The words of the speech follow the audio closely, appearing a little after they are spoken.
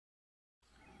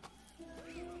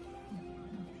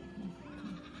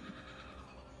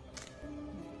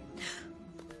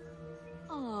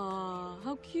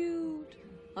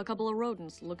A couple of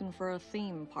rodents looking for a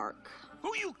theme park.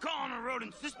 Who you calling a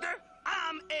rodent, sister?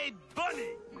 I'm a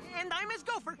bunny. And I'm his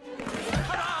gopher.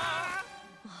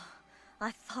 I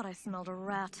thought I smelled a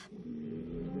rat.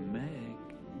 Meg.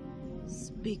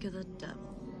 Speak of the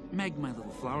devil. Meg, my little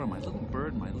flower, my little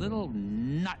bird, my little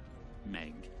nut,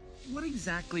 Meg. What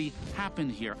exactly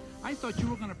happened here? I thought you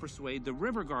were going to persuade the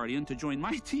River Guardian to join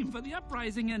my team for the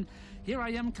uprising, and here I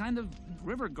am kind of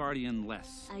River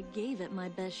Guardian-less. I gave it my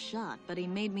best shot, but he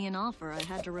made me an offer I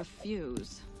had to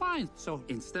refuse. Fine. So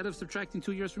instead of subtracting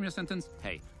 2 years from your sentence,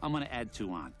 hey, I'm going to add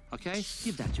 2 on, okay?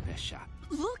 Give that your best shot.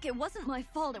 Look, it wasn't my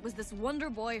fault. It was this wonder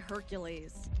boy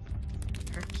Hercules.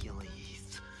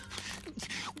 Hercules.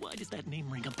 Why does that name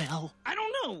ring a bell? I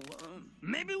don't know.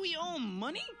 Maybe we owe him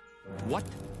money? What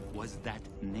was that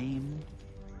name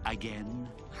again?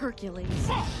 Hercules.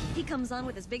 He comes on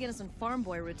with his big innocent farm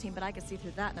boy routine, but I could see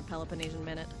through that in a Peloponnesian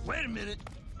minute. Wait a minute.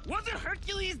 Wasn't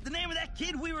Hercules the name of that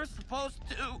kid we were supposed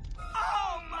to...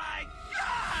 Oh, my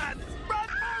God! Run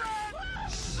for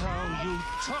it! So you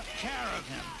took care of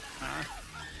him, huh?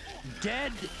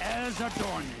 Dead as a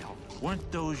doornail.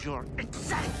 Weren't those your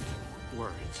exact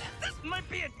words? This might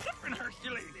be a different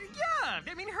Hercules. Yeah,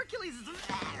 I mean, Hercules is a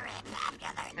very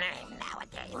popular name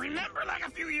nowadays. Remember, like a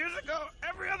few years ago,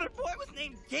 every other boy was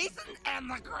named Jason, and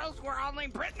the girls were all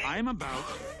named Brittany? I'm about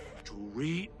to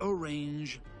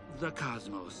rearrange the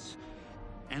cosmos.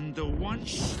 And the one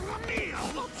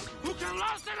schlemiel who can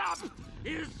louse it up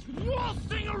is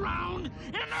waltzing around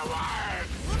in the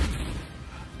works!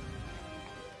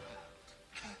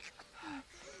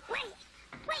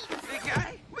 Big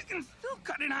guy, we can still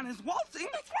cut in on his waltzing.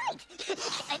 That's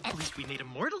right. At least we made him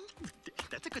mortal.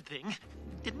 That's a good thing,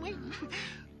 didn't we?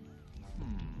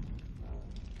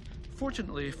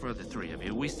 Fortunately for the 3 of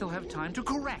you, we still have time to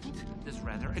correct this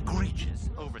rather egregious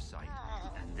oversight.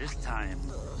 And this time,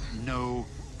 no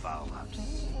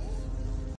foul-ups.